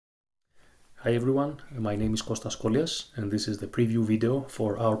Hi everyone, my name is Kostas Kollias and this is the preview video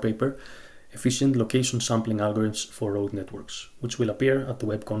for our paper Efficient Location Sampling Algorithms for Road Networks, which will appear at the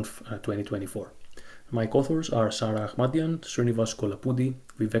WebConf 2024. My co-authors are Sara Ahmadian, Sreenivas Gollapudi,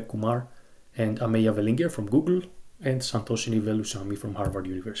 Vivek Kumar, and Ameya Velingker from Google, and Santhoshini Velusamy from Harvard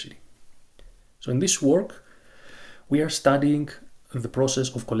University. So in this work, we are studying the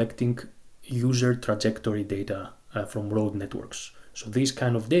process of collecting user trajectory data from road networks. So this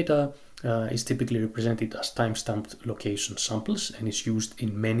kind of data is typically represented as time-stamped location samples and is used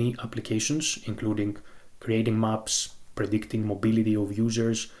in many applications, including creating maps, predicting mobility of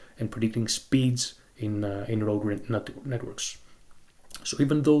users, and predicting speeds in road networks. So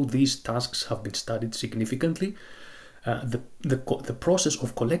even though these tasks have been studied significantly, the process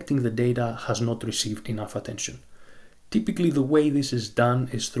of collecting the data has not received enough attention. Typically, the way this is done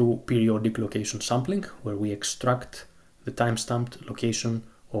is through periodic location sampling, where we extract the time-stamped location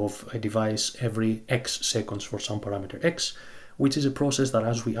of a device every X seconds for some parameter X, which is a process that,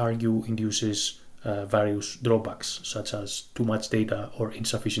 as we argue, induces various drawbacks, such as too much data or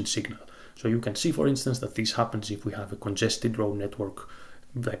insufficient signal. So you can see, for instance, that this happens if we have a congested road network,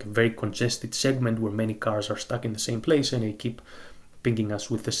 like a very congested segment where many cars are stuck in the same place and they keep pinging us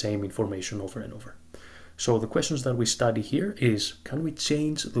with the same information over and over. So the questions that we study here is, can we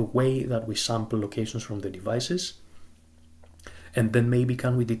change the way that we sample locations from the devices? And then maybe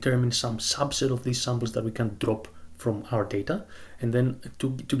can we determine some subset of these samples that we can drop from our data, and then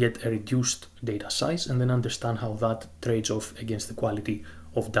to get a reduced data size, and then understand how that trades off against the quality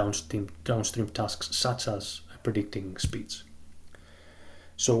of downstream tasks such as predicting speeds.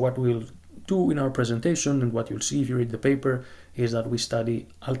 So what we'll do in our presentation, and what you'll see if you read the paper, is that we study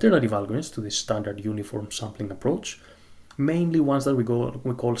alternative algorithms to this standard uniform sampling approach, mainly ones that we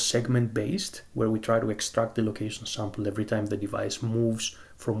call segment-based, where we try to extract the location sample every time the device moves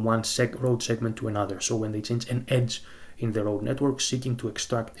from one road segment to another. So when they change an edge in the road network, seeking to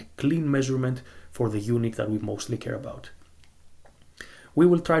extract a clean measurement for the unit that we mostly care about. We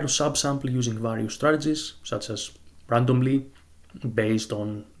will try to subsample using various strategies, such as randomly, based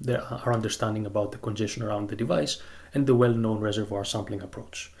on our understanding about the congestion around the device, and the well-known reservoir sampling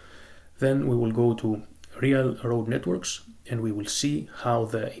approach. Then we will go to real road networks, and we will see how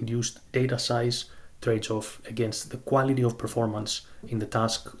the induced data size trades off against the quality of performance in the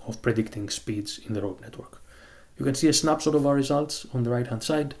task of predicting speeds in the road network. You can see a snapshot of our results on the right hand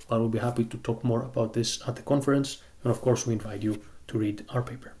side, but we'll be happy to talk more about this at the conference, and of course we invite you to read our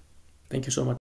paper. Thank you so much.